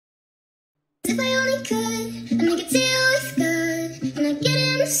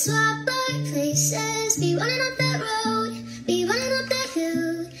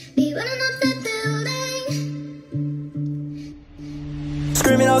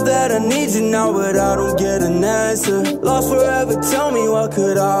out that I need you now, but I don't get an answer. Lost forever, tell me what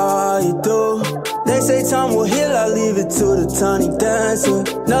could I do? They say time will heal, I leave it to the tiny dancer.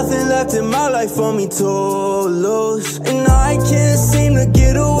 Nothing left in my life for me to lose, and I can't seem to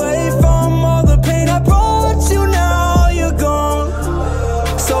get away from all the pain I brought you. Now you're gone,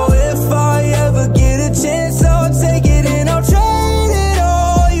 so if I ever get a chance, I'll take it and I'll trade it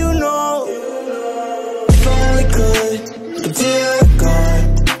all, you know. If I only could, but you're gone.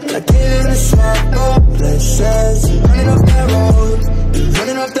 I get in the shop of places, running up that road,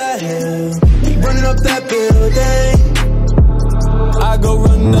 running up that hill, running up that building. I go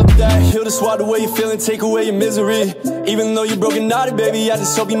running up that hill to swat away your feeling, take away your misery. Even though you're broken hearted, baby, I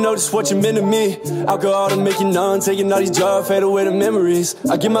just hope you notice what you meant to me. Alcohol to make you numb, taking all these drugs, fade away the memories.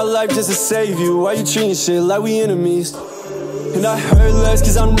 I give my life just to save you, why you treating shit like we enemies? And I heard less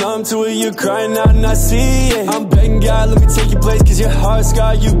cause I'm numb to it, you're crying out and I see it. I'm begging God, let me take your place cause your heart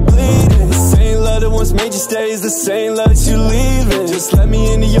scarred, you bleeding. The same love that once made you stay is the same love that you leaving. Just let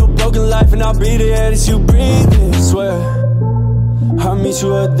me into your broken life and I'll be the air that you breathing. Swear, I'll meet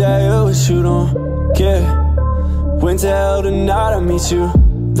you out there, but you don't care. Went to hell tonight, I'll meet you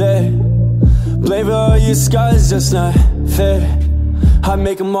there. Blame for all your scars, just not fair. I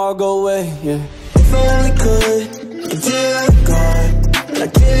make them all go away, yeah. If I only could, but you're gone. I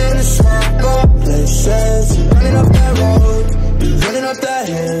get in the swamp of places, running up that road, running up that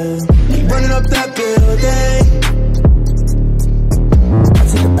hill, running up that building. I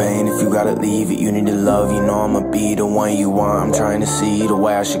take the pain, if you gotta leave it, you need to love. You know I'ma be the one you want. I'm trying to see the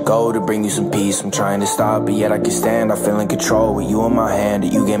way I should go to bring you some peace. I'm trying to stop, but yet I can stand. I feel in control with you in my hand.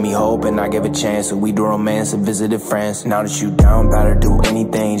 You gave me hope and I gave a chance. So we do romance and visited friends. Now that you down, better do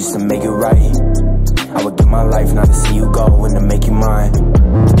anything just to make it right. I would give my life not to see you go and to make you mine.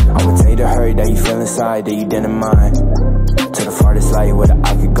 I would take the hurt that you feel inside that you didn't mind, to the farthest light where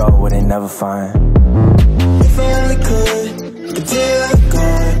I could go where they never find. If I only could, but you're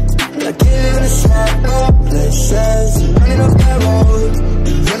gone. I get in the swamp of places, running up that road,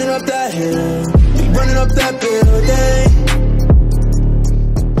 running up that hill, running up that building.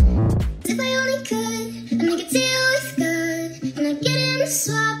 If I only could, I'd make a deal with God, and I'd get in the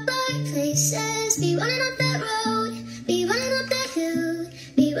swap of places. Be running up that road, be running up that hill,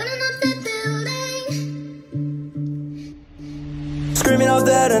 be running up that building. Screaming out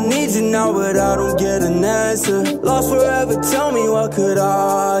that I need you now, but I don't get an answer. Lost forever, tell me what could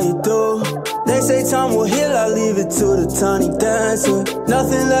I do? They say time will heal, I leave it to the tiny dancer.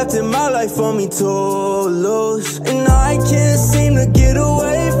 Nothing left in my life for me to lose, and I can't seem to get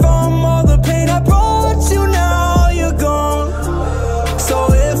away from all the pain I brought you. Now you're gone,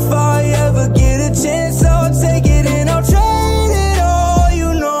 so if I ever get a chance, I'll take it and I'll trade it all,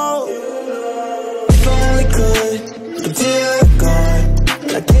 you know. If I only could, but you're gone.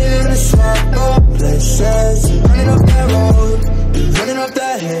 I get in the swamp of places, running up that road, running up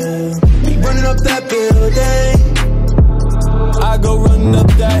that hill, running up that building. I go running up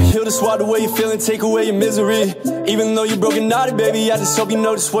that hill to swat away your feeling, take away your misery. Even though you're broken hearted, baby, I just hope you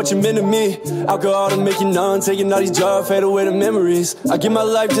notice what you meant to me. Alcohol to make you numb, taking all these drugs, fade away the memories. I give my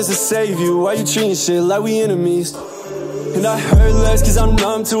life just to save you, why you treating shit like we enemies? And I heard less cause I'm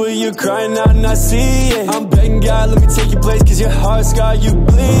numb to it, you're crying out and I see it. I'm begging God, let me take your place cause your heart scarred, you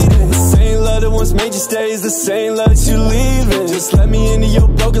bleeding. The same love that once made you stay is the same love that you leaving. Just let me into your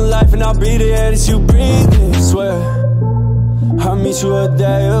broken life and I'll be the air that you breathing. Swear, I'll meet you out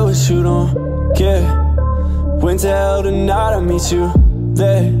there, but you don't care. Went to hell tonight, I'll meet you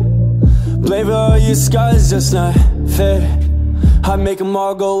there. Blame for all your scars, just not fair. I make them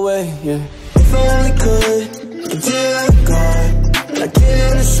all go away, yeah. If I only could, but you're gone. I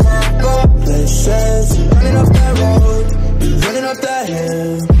get in the swamp of places, running up that road, running up that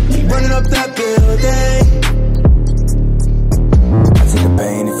hill, running up that building. I take the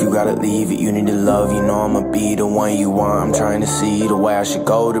pain, if you gotta leave it, you need to love. You know I'ma be the one you want. I'm trying to see the way I should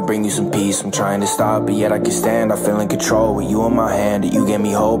go to bring you some peace. I'm trying to stop, but yet I can stand. I feel in control with you in my hand. You gave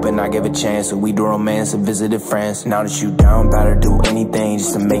me hope and I gave a chance. So we do romance and visited friends. Now that you down, better do anything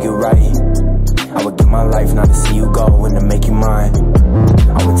just to make it right. I would give my life not to see you go and to make you mine.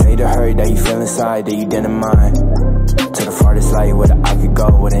 I would take the hurt that you feel inside that you didn't mind, to the farthest light where I could go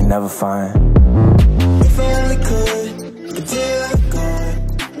where they never find.